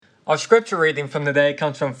Our scripture reading from the day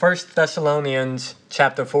comes from 1 Thessalonians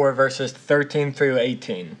chapter 4, verses 13 through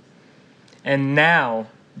 18. And now,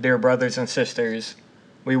 dear brothers and sisters,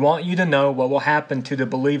 we want you to know what will happen to the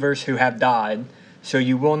believers who have died, so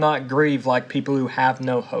you will not grieve like people who have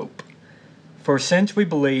no hope. For since we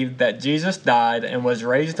believe that Jesus died and was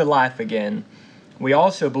raised to life again, we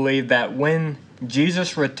also believe that when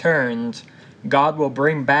Jesus returns, God will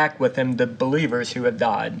bring back with him the believers who have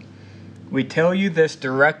died. We tell you this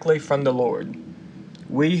directly from the Lord.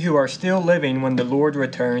 We who are still living when the Lord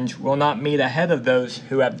returns will not meet ahead of those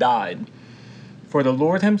who have died. For the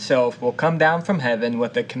Lord himself will come down from heaven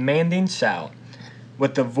with a commanding shout,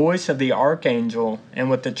 with the voice of the archangel, and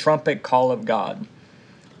with the trumpet call of God.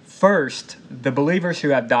 First, the believers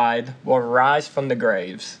who have died will rise from the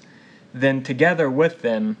graves. Then together with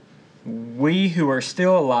them, we who are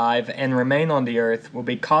still alive and remain on the earth will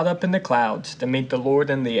be caught up in the clouds to meet the Lord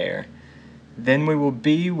in the air. Then we will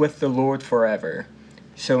be with the Lord forever.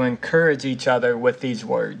 So encourage each other with these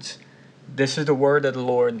words. This is the word of the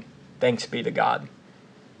Lord. Thanks be to God.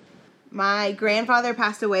 My grandfather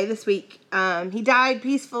passed away this week. He died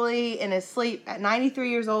peacefully in his sleep at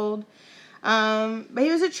 93 years old. But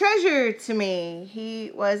he was a treasure to me.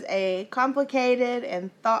 He was a complicated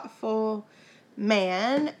and thoughtful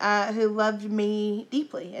man who loved me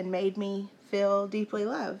deeply and made me feel deeply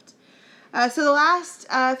loved. So the last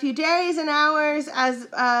few days and hours as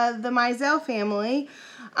the Mizell family,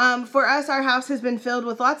 for us, our house has been filled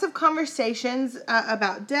with lots of conversations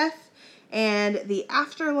about death and the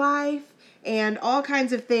afterlife and all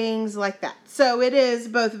kinds of things like that. So it is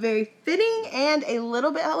both very fitting and a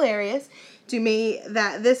little bit hilarious to me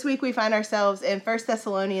that this week we find ourselves in 1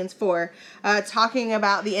 Thessalonians 4 talking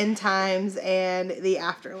about the end times and the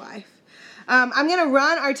afterlife. I'm going to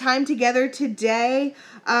run our time together today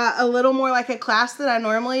a little more like a class that I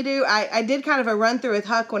normally do. I did kind of a run through with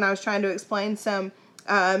Huck when I was trying to explain some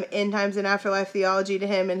end times and afterlife theology to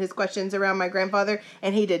him and his questions around my grandfather,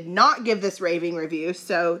 and he did not give this raving review,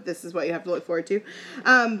 so this is what you have to look forward to.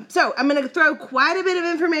 So I'm going to throw quite a bit of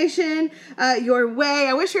information your way.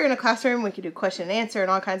 I wish we were in a classroom. We could do question and answer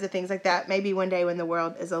and all kinds of things like that. Maybe one day when the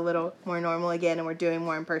world is a little more normal again and we're doing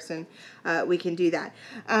more in person, we can do that.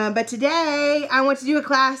 But today I want to do a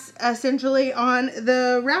class essentially on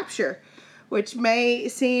the rapture, which may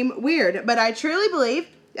seem weird, but I truly believe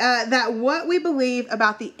that what we believe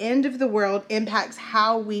about the end of the world impacts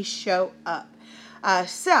how we show up.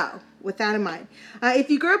 So, with that in mind, if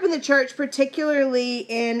you grew up in the church, particularly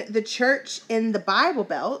in the church in the Bible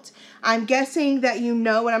Belt, I'm guessing that you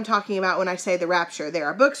know what I'm talking about when I say the rapture. There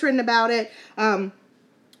are books written about it.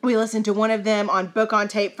 We listened to one of them on Book on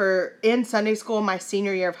Tape in Sunday school my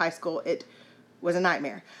senior year of high school. It was a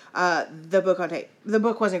nightmare. The Book on Tape. The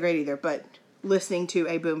book wasn't great either, but listening to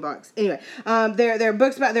a boombox. Anyway, there are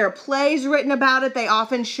books about, there are plays written about it. They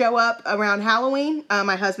often show up around Halloween.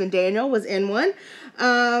 My husband Daniel was in one.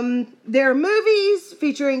 There are movies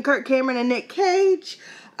featuring Kirk Cameron and Nick Cage.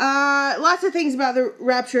 Lots of things about the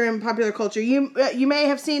rapture in popular culture. You may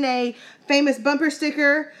have seen a famous bumper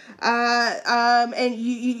sticker, and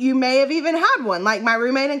you may have even had one, like my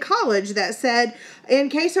roommate in college that said, in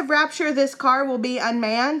case of rapture, this car will be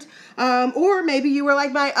unmanned. Or maybe you were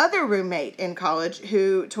like my other roommate in college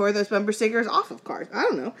who tore those bumper stickers off of cars. I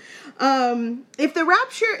don't know. If the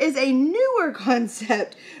rapture is a newer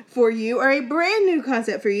concept for you or a brand new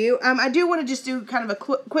concept for you, I do want to just do kind of a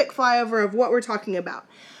quick flyover of what we're talking about.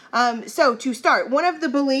 So to start, one of the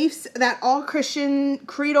beliefs that all Christian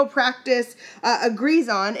creedal practice agrees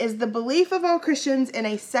on is the belief of all Christians in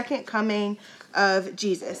a second coming of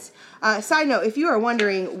Jesus. Side note, if you are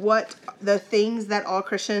wondering what the things that all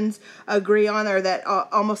Christians agree on or that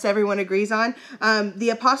almost everyone agrees on, the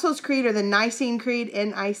Apostles' Creed or the Nicene Creed,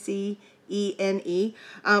 Nicene,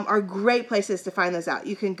 are great places to find those out.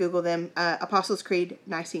 You can Google them, Apostles' Creed,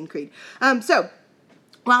 Nicene Creed.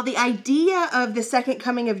 While the idea of the second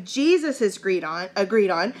coming of Jesus is agreed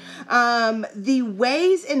on, the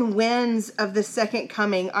ways and whens of the second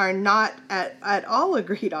coming are not at all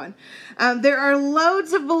agreed on. There are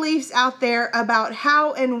loads of beliefs out there about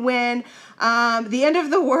how and when the end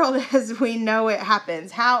of the world as we know it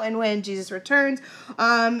happens, how and when Jesus returns.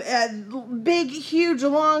 Big, huge,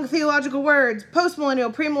 long theological words: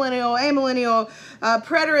 postmillennial, premillennial, amillennial,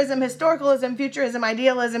 preterism, historicalism, futurism,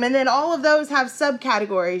 idealism, and then all of those have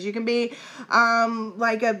subcategories. You can be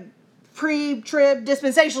like a pre-trib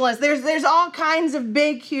dispensationalist. There's all kinds of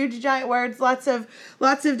big, huge, giant words, lots of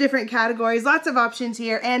different categories, lots of options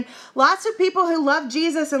here, and lots of people who love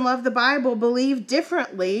Jesus and love the Bible believe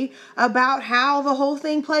differently about how the whole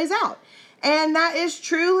thing plays out. And that is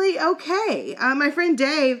truly okay. My friend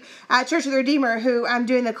Dave at Church of the Redeemer, who I'm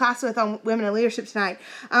doing the class with on women in leadership tonight,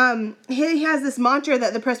 he has this mantra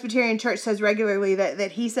that the Presbyterian Church says regularly,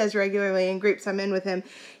 that he says regularly in groups I'm in with him.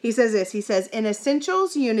 He says this, he says, in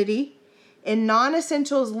essentials, unity, in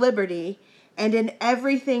non-essentials, liberty, and in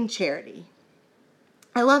everything, charity.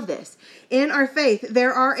 I love this. In our faith,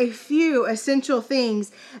 there are a few essential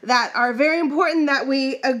things that are very important that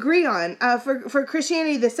we agree on. For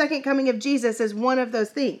Christianity, the second coming of Jesus is one of those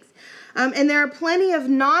things. And there are plenty of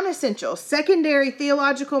non-essential, secondary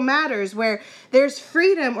theological matters where there's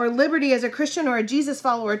freedom or liberty as a Christian or a Jesus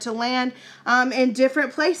follower to land in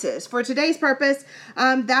different places. For today's purpose,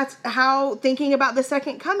 that's how thinking about the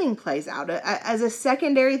second coming plays out as a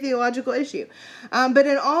secondary theological issue. But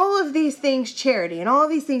in all of these things, charity, and all of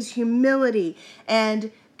these things, humility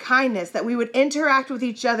and kindness, that we would interact with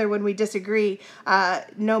each other when we disagree,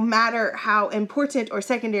 no matter how important or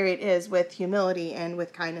secondary it is, with humility and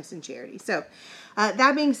with kindness and charity. So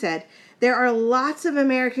that being said, there are lots of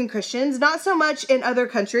American Christians, not so much in other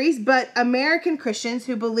countries, but American Christians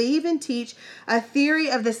who believe and teach a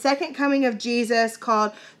theory of the second coming of Jesus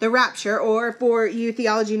called the rapture, or for you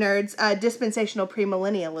theology nerds, dispensational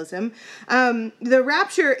premillennialism. The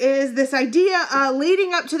rapture is this idea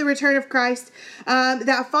leading up to the return of Christ,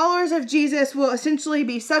 that followers of Jesus will essentially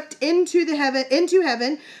be sucked into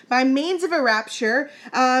heaven by means of a rapture,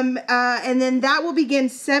 and then that will begin a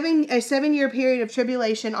 7-year period of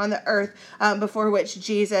tribulation on the earth before which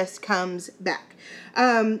Jesus comes back.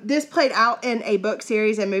 This played out in a book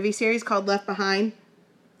series and movie series called Left Behind,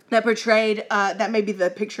 that portrayed, that may be the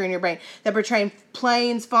picture in your brain, that portrayed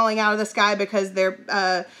planes falling out of the sky because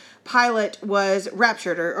their pilot was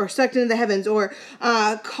raptured or sucked into the heavens, or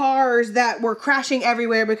cars that were crashing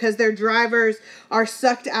everywhere because their drivers are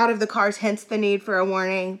sucked out of the cars, hence the need for a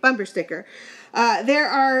warning bumper sticker. There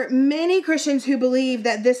are many Christians who believe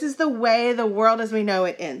that this is the way the world as we know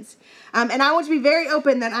it ends. And I want to be very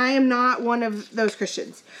open that I am not one of those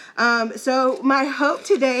Christians. So my hope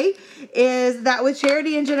today is that with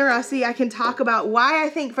charity and generosity, I can talk about why I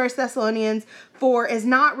think 1 Thessalonians 4 is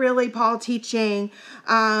not really Paul teaching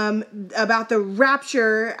about the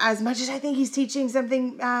rapture as much as I think he's teaching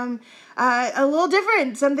something a little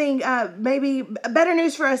different, something maybe better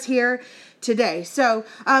news for us here today. So,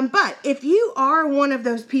 but if you are one of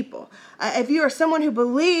those people, if you are someone who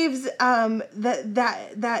believes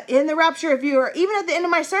that in the rapture, if you are even at the end of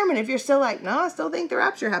my sermon, if you're still like, no, I still think the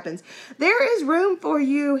rapture happens, there is room for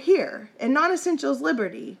you here in non-essentials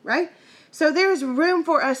liberty, right? So there's room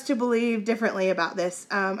for us to believe differently about this.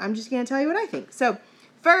 I'm just going to tell you what I think. So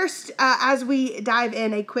first, as we dive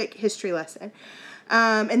in, a quick history lesson,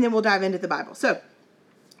 and then we'll dive into the Bible. So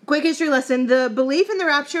quick history lesson. The belief in the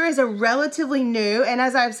rapture is a relatively new, and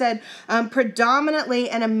as I've said, predominantly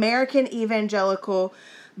an American evangelical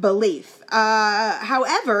belief.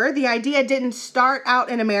 However, the idea didn't start out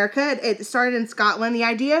in America. It started in Scotland. The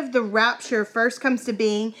idea of the rapture first comes to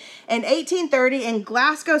being in 1830 in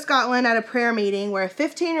Glasgow, Scotland, at a prayer meeting where a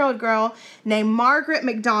 15-year-old girl named Margaret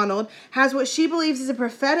MacDonald has what she believes is a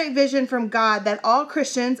prophetic vision from God that all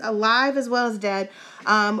Christians, alive as well as dead,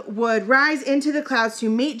 would rise into the clouds to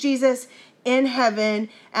meet Jesus in heaven,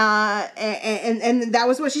 and that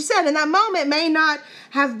was what she said. And that moment may not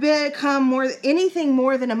have become anything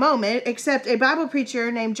more than a moment, except a Bible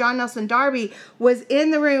preacher named John Nelson Darby was in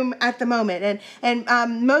the room at the moment. And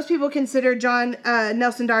most people consider John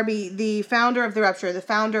Nelson Darby the founder of the rapture, the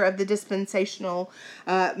founder of the dispensational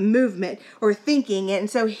movement or thinking. And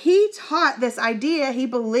so he taught this idea. He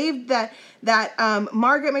believed that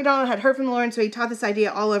Margaret MacDonald had heard from the Lord, and so he taught this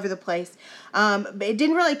idea all over the place. But it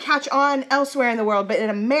didn't really catch on elsewhere in the world, but in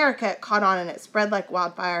America it caught on and it spread like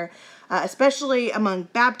wildfire, especially among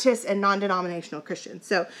Baptists and non-denominational Christians.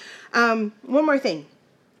 So one more thing.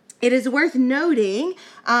 It is worth noting,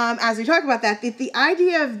 as we talk about that the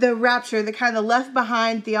idea of the rapture, the kind of the left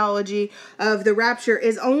behind theology of the rapture,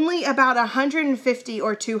 is only about 150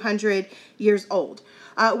 or 200 years old.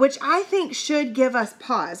 Which I think should give us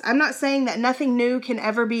pause. I'm not saying that nothing new can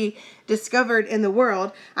ever be discovered in the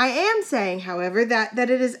world. I am saying, however, that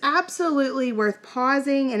it is absolutely worth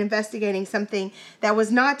pausing and investigating something that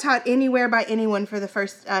was not taught anywhere by anyone for the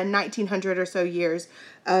first 1900 or so years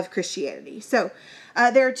of Christianity. So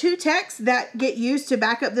there are two texts that get used to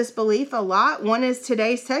back up this belief a lot. One is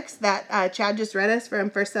today's text that Chad just read us from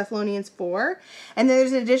 1 Thessalonians 4. And then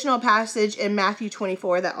there's an additional passage in Matthew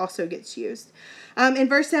 24 that also gets used. In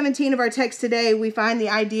verse 17 of our text today, we find the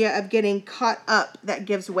idea of getting caught up that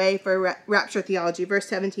gives way for rapture theology. Verse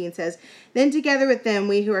 17 says, "Then together with them,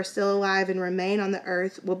 we who are still alive and remain on the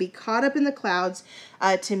earth will be caught up in the clouds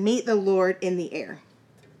to meet the Lord in the air."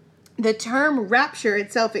 The term rapture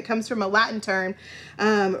itself, it comes from a Latin term,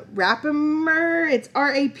 rapimur, it's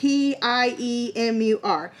R-A-P-I-E-M-U-R,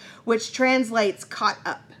 which translates caught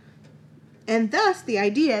up. And thus, the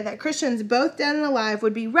idea that Christians, both dead and alive,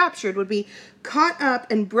 would be raptured, would be caught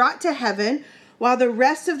up and brought to heaven, while the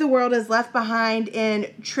rest of the world is left behind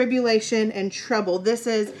in tribulation and trouble. This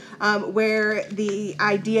is where the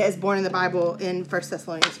idea is born in the Bible in 1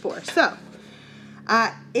 Thessalonians 4. So,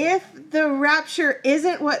 if the rapture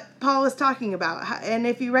isn't what Paul is talking about, and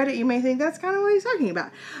if you read it, you may think that's kind of what he's talking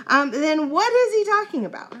about, then what is he talking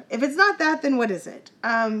about? If it's not that, then what is it?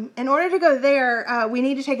 In order to go there, we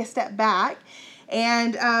need to take a step back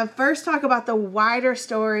and first talk about the wider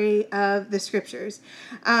story of the scriptures.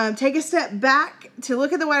 Take a step back to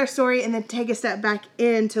look at the wider story, and then take a step back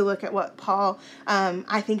in to look at what Paul,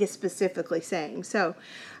 I think, is specifically saying. So,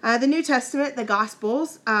 the New Testament, the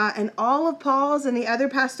Gospels, and all of Paul's and the other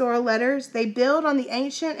pastoral letters, they build on the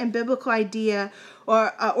ancient and biblical idea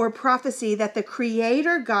or prophecy that the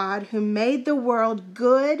Creator God, who made the world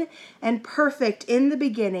good and perfect in the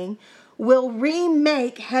beginning, will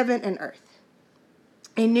remake heaven and earth.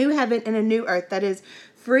 A new heaven and a new earth that is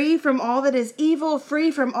free from all that is evil,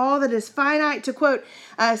 free from all that is finite. To quote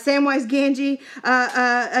Samwise Gamgee,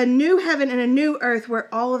 a new heaven and a new earth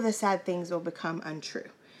where all of the sad things will become untrue.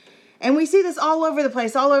 And we see this all over the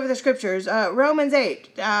place, all over the scriptures. Romans 8,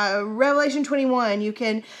 Revelation 21, you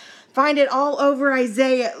can find it all over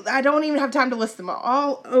Isaiah. I don't even have time to list them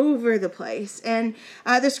all over the place. And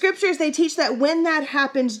the scriptures, they teach that when that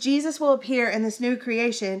happens, Jesus will appear in this new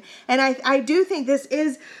creation. And I do think this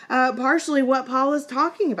is partially what Paul is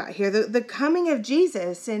talking about here, the coming of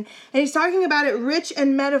Jesus. And he's talking about it rich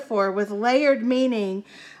in metaphor with layered meaning,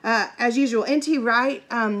 as usual. N.T. Wright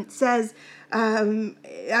says,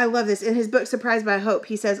 I love this. In his book, Surprised by Hope,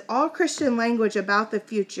 he says, all Christian language about the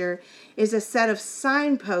future is a set of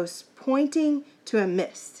signposts pointing to a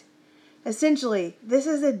mist. Essentially, this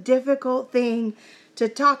is a difficult thing to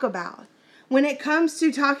talk about. When it comes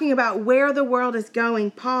to talking about where the world is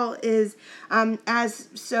going, Paul is, as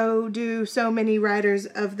so do so many writers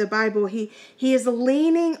of the Bible, he is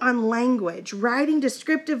leaning on language, writing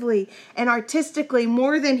descriptively and artistically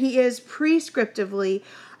more than he is prescriptively,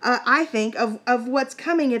 I think, of what's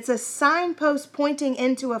coming. It's a signpost pointing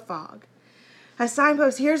into a fog. A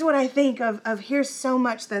signpost, here's what I think of here's so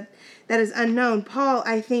much that is unknown. Paul,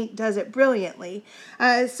 I think, does it brilliantly.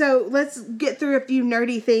 So let's get through a few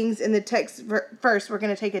nerdy things in the text first. We're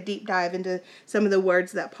going to take a deep dive into some of the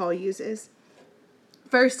words that Paul uses.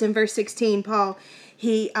 First, in verse 16, Paul,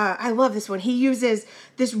 I love this one. He uses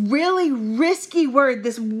this really risky word,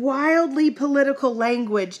 this wildly political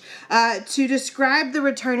language to describe the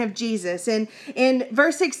return of Jesus. And in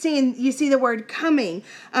verse 16, you see the word coming.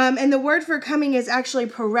 And the word for coming is actually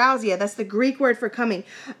parousia. That's the Greek word for coming.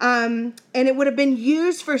 And it would have been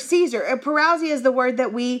used for Caesar. Parousia is the word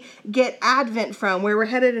that we get Advent from, where we're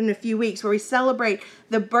headed in a few weeks, where we celebrate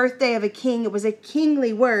the birthday of a king. It was a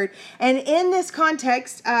kingly word. And in this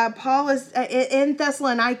context, Paul is in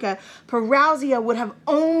Thessalonica, parousia would have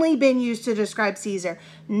only been used to describe Caesar.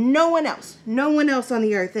 No one else on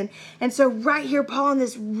the earth. And so right here, Paul, in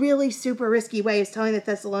this really super risky way, is telling the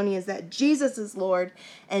Thessalonians that Jesus is Lord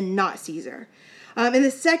and not Caesar. In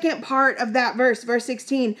the second part of that verse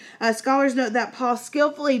 16, scholars note that Paul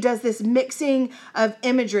skillfully does this mixing of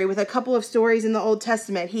imagery with a couple of stories in the Old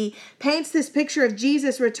Testament. He paints this picture of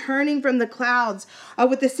Jesus returning from the clouds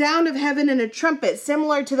with the sound of heaven and a trumpet,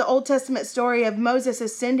 similar to the Old Testament story of Moses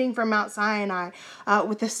ascending from Mount Sinai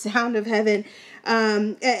with the sound of heaven.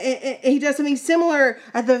 He does something similar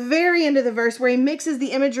at the very end of the verse, where he mixes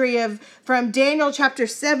the imagery from Daniel chapter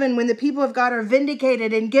 7, when the people of God are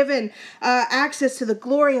vindicated and given access to the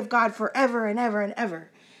glory of God forever and ever and ever.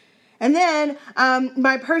 And then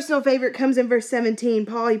my personal favorite comes in verse 17.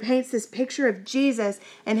 Paul, he paints this picture of Jesus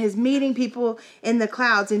and his meeting people in the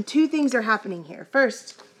clouds. And two things are happening here.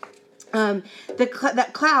 First, that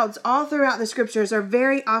clouds all throughout the scriptures are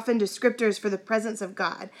very often descriptors for the presence of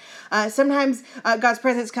God. Sometimes God's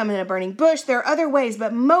presence comes in a burning bush. There are other ways,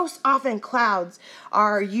 but most often clouds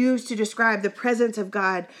are used to describe the presence of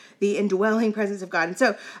God, the indwelling presence of God. And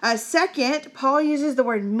so, second, Paul uses the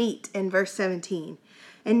word meet in verse 17.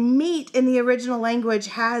 And meet in the original language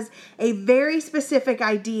has a very specific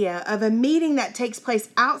idea of a meeting that takes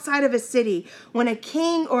place outside of a city when a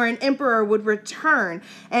king or an emperor would return.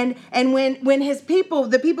 And when his people,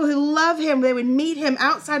 the people who love him, they would meet him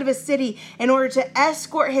outside of a city in order to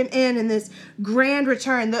escort him in this grand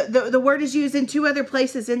return. The word is used in two other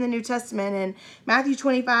places in the New Testament, in Matthew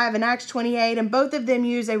 25 and Acts 28, and both of them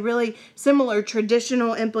use a really similar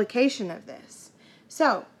traditional implication of this.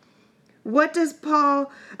 So, What does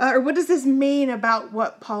what does this mean about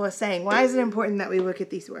what Paul is saying? Why is it important that we look at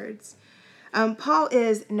these words? Paul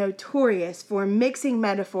is notorious for mixing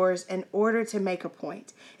metaphors in order to make a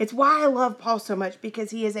point. It's why I love Paul so much, because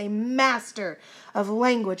he is a master of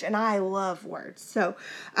language, and I love words. So,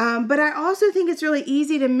 but I also think it's really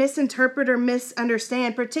easy to misinterpret or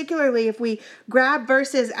misunderstand, particularly if we grab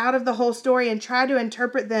verses out of the whole story and try to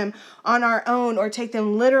interpret them on our own, or take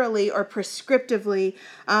them literally or prescriptively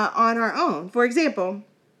on our own. For example,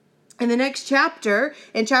 in the next chapter,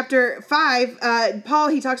 in chapter 5, Paul,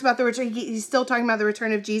 he talks about the return. He's still talking about the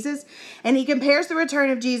return of Jesus. And he compares the return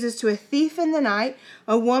of Jesus to a thief in the night,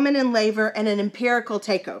 a woman in labor, and an empirical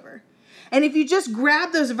takeover. And if you just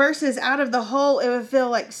grab those verses out of the whole, it would feel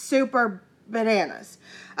like super bananas.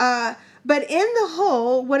 But in the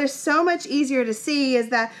whole, what is so much easier to see is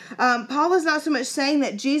that Paul is not so much saying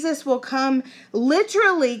that Jesus will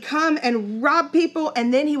literally come and rob people,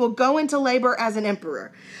 and then he will go into labor as an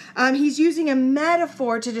emperor. He's using a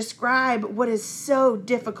metaphor to describe what is so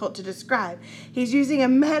difficult to describe. He's using a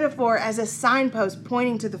metaphor as a signpost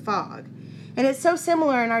pointing to the fog. And it's so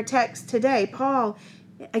similar in our text today. Paul,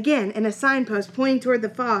 again, in a signpost pointing toward the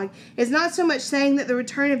fog, is not so much saying that the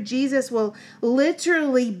return of Jesus will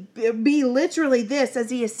literally be this, as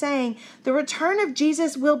he is saying the return of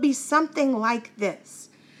Jesus will be something like this.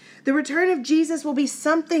 The return of Jesus will be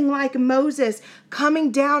something like Moses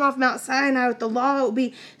coming down off Mount Sinai with the law. It will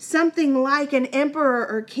be something like an emperor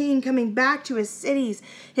or king coming back to his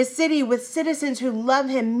city with citizens who love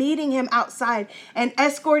him, meeting him outside and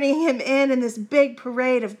escorting him in this big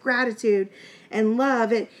parade of gratitude and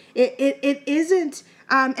love. It isn't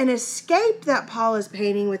an escape that Paul is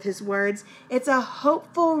painting with his words. It's a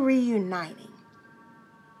hopeful reuniting.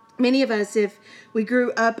 Many of us, if we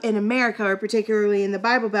grew up in America, or particularly in the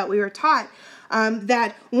Bible Belt, we were taught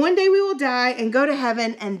that one day we will die and go to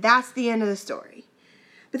heaven, and that's the end of the story.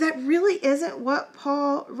 But that really isn't what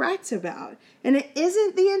Paul writes about, and it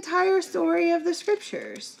isn't the entire story of the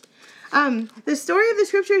Scriptures. The story of the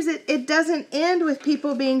Scriptures, it doesn't end with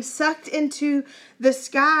people being sucked into the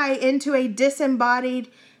sky, into a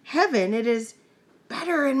disembodied heaven. It is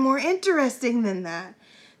better and more interesting than that.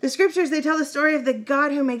 The Scriptures, they tell the story of the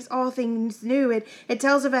God who makes all things new. It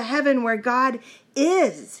tells of a heaven where God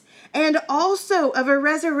is, and also of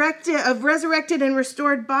resurrected and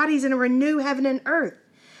restored bodies in a renewed heaven and earth.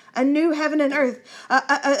 A new heaven and earth,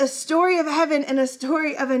 a story of heaven and a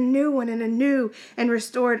story of a new one and a new and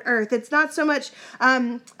restored earth. It's not so much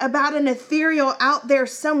about an ethereal out there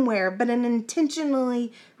somewhere, but an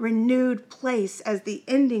intentionally renewed place as the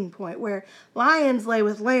ending point, where lions lay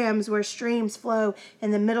with lambs, where streams flow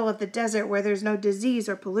in the middle of the desert, where there's no disease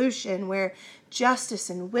or pollution, where justice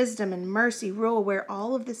and wisdom and mercy rule, where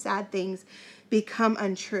all of the sad things become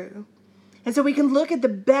untrue. And so we can look at the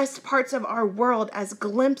best parts of our world as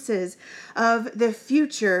glimpses of the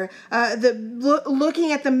future,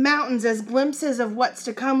 looking at the mountains as glimpses of what's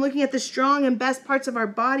to come, looking at the strong and best parts of our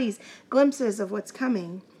bodies, glimpses of what's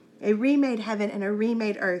coming, a remade heaven and a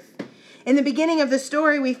remade earth. In the beginning of the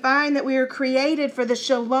story, we find that we are created for the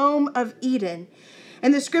shalom of Eden.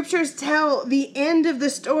 And the Scriptures tell the end of the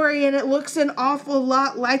story, and it looks an awful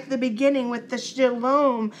lot like the beginning, with the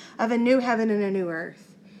shalom of a new heaven and a new earth.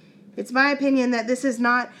 It's my opinion that this is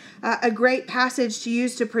not a great passage to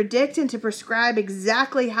use to predict and to prescribe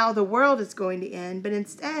exactly how the world is going to end, but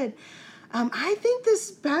instead, I think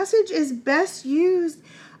this passage is best used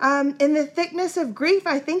in the thickness of grief.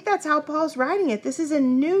 I think that's how Paul's writing it. This is a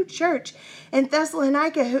new church in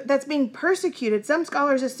Thessalonica that's being persecuted. Some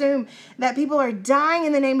scholars assume that people are dying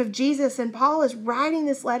in the name of Jesus, and Paul is writing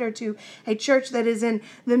this letter to a church that is in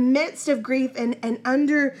the midst of grief and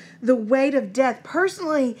under the weight of death.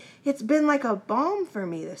 Personally, it's been like a balm for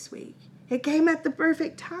me this week. It came at the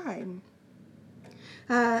perfect time.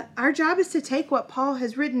 Our job is to take what Paul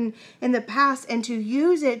has written in the past and to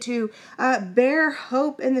use it to bear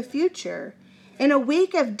hope in the future. In a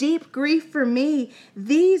week of deep grief for me,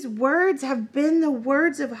 these words have been the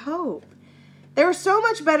words of hope. They were so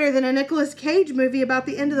much better than a Nicolas Cage movie about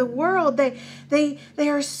the end of the world. They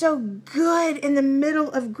are so good in the middle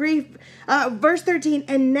of grief. Verse 13,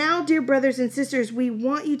 and now, dear brothers and sisters, we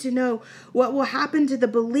want you to know what will happen to the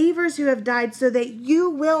believers who have died, so that you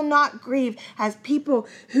will not grieve as people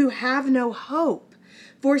who have no hope.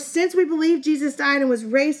 For since we believe Jesus died and was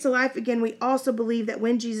raised to life again, we also believe that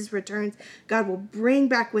when Jesus returns, God will bring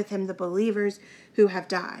back with him the believers who have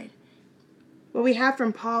died. What we have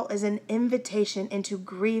from Paul is an invitation into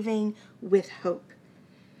grieving with hope.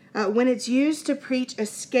 When it's used to preach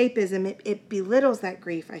escapism, it belittles that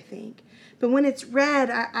grief, I think. But when it's read,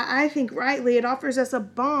 I think rightly, it offers us a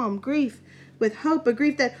balm. Grief with hope, a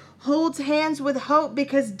grief that holds hands with hope,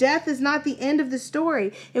 because death is not the end of the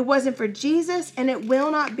story. It wasn't for Jesus, and it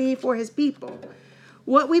will not be for his people.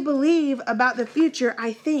 What we believe about the future,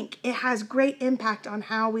 I think it has great impact on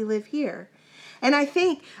how we live here. And I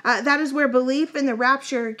think that is where belief in the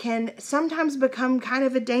rapture can sometimes become kind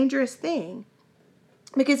of a dangerous thing.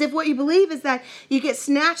 Because if what you believe is that you get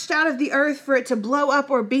snatched out of the earth for it to blow up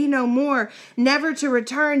or be no more, never to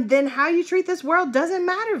return, then how you treat this world doesn't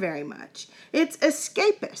matter very much. It's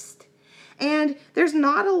escapist. And there's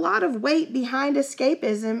not a lot of weight behind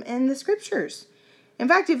escapism in the scriptures. In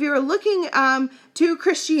fact, if you're looking to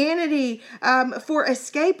Christianity for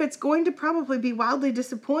escape, it's going to probably be wildly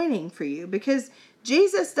disappointing for you, because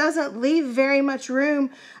Jesus doesn't leave very much room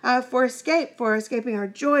for escaping our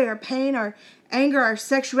joy, our pain, our anger, our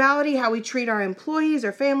sexuality, how we treat our employees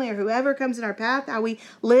or family or whoever comes in our path, how we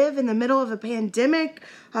live in the middle of a pandemic.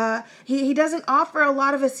 He doesn't offer a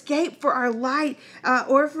lot of escape for our light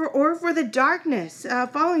or for the darkness.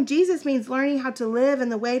 Following Jesus means learning how to live in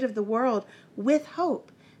the weight of the world with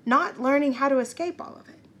hope, not learning how to escape all of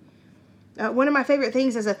it. One of my favorite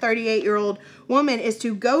things as a 38-year-old woman is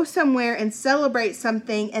to go somewhere and celebrate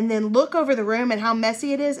something and then look over the room and how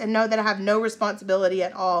messy it is and know that I have no responsibility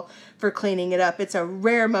at all for cleaning it up. It's a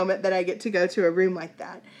rare moment that I get to go to a room like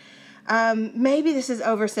that. Maybe this is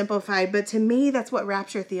oversimplified, but to me, that's what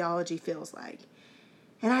rapture theology feels like.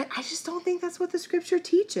 And I just don't think that's what the scripture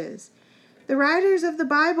teaches. The writers of the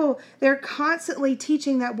Bible, they're constantly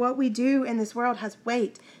teaching that what we do in this world has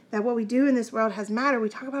weight, that what we do in this world has matter. We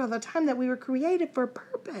talk about all the time that we were created for a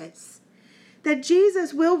purpose, that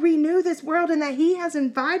Jesus will renew this world, and that he has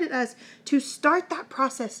invited us to start that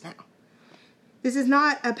process now. This is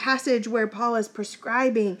not a passage where Paul is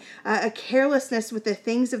prescribing a carelessness with the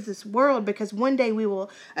things of this world, because one day we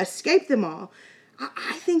will escape them all.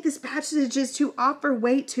 I think this passage is to offer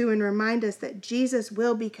weight to and remind us that Jesus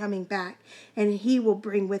will be coming back, and he will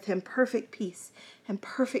bring with him perfect peace and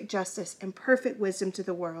perfect justice and perfect wisdom to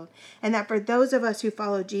the world. And that for those of us who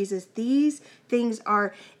follow Jesus, these things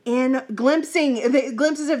are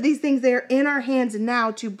glimpses of these things, they are in our hands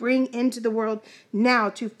now to bring into the world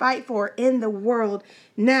now, to fight for in the world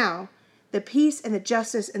now, the peace and the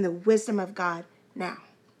justice and the wisdom of God now.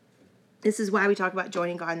 This is why we talk about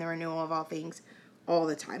joining God in the renewal of all things all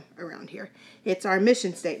the time around here. It's our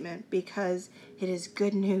mission statement, because it is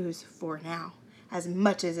good news for now as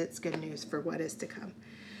much as it's good news for what is to come.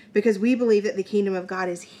 Because we believe that the kingdom of God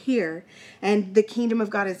is here, and the kingdom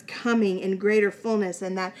of God is coming in greater fullness,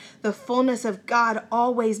 and that the fullness of God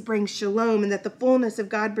always brings shalom, and that the fullness of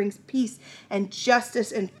God brings peace and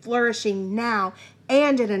justice and flourishing now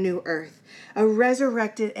and in a new earth, a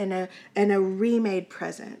resurrected and a remade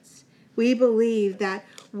presence. We believe that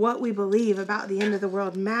what we believe about the end of the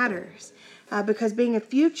world matters, because being a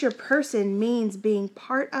future person means being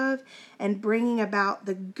part of and bringing about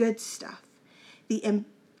the good stuff,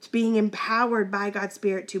 being empowered by God's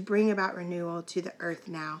Spirit to bring about renewal to the earth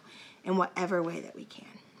now in whatever way that we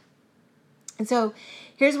can. And so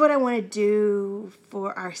here's what I want to do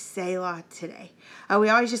for our Selah today. We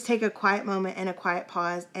always just take a quiet moment and a quiet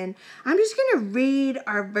pause, and I'm just going to read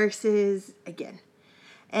our verses again.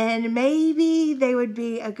 And maybe they would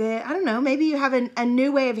be a good, maybe you have a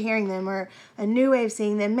new way of hearing them or a new way of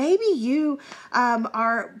seeing them. Maybe you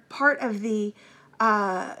are part of the,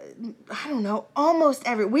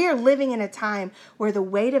 we are living in a time where the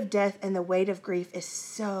weight of death and the weight of grief is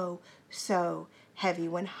so heavy,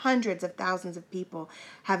 when hundreds of thousands of people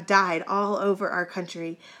have died all over our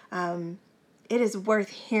country. It is worth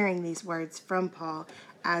hearing these words from Paul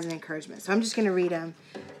as an encouragement. So I'm just going to read them,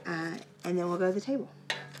 and then we'll go to the table.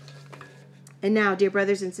 And now, dear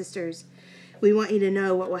brothers and sisters, we want you to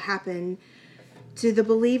know what will happen to the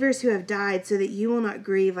believers who have died, so that you will not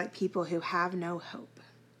grieve like people who have no hope.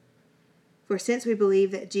 For since we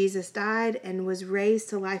believe that Jesus died and was raised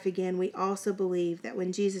to life again, we also believe that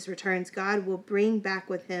when Jesus returns, God will bring back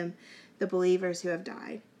with him the believers who have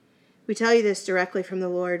died. We tell you this directly from the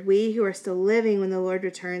Lord. We who are still living when the Lord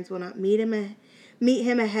returns will not meet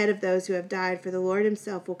him ahead of those who have died, for the Lord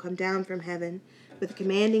himself will come down from heaven with a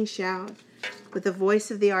commanding shout, with the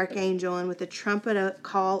voice of the archangel, and with the trumpet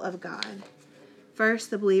call of God.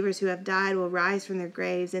 First, the believers who have died will rise from their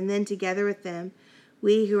graves, and then together with them,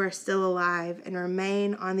 we who are still alive and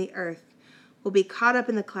remain on the earth will be caught up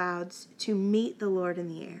in the clouds to meet the Lord in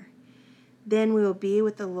the air. Then we will be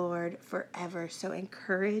with the Lord forever. So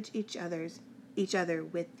encourage each other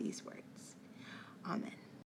with these words. Amen.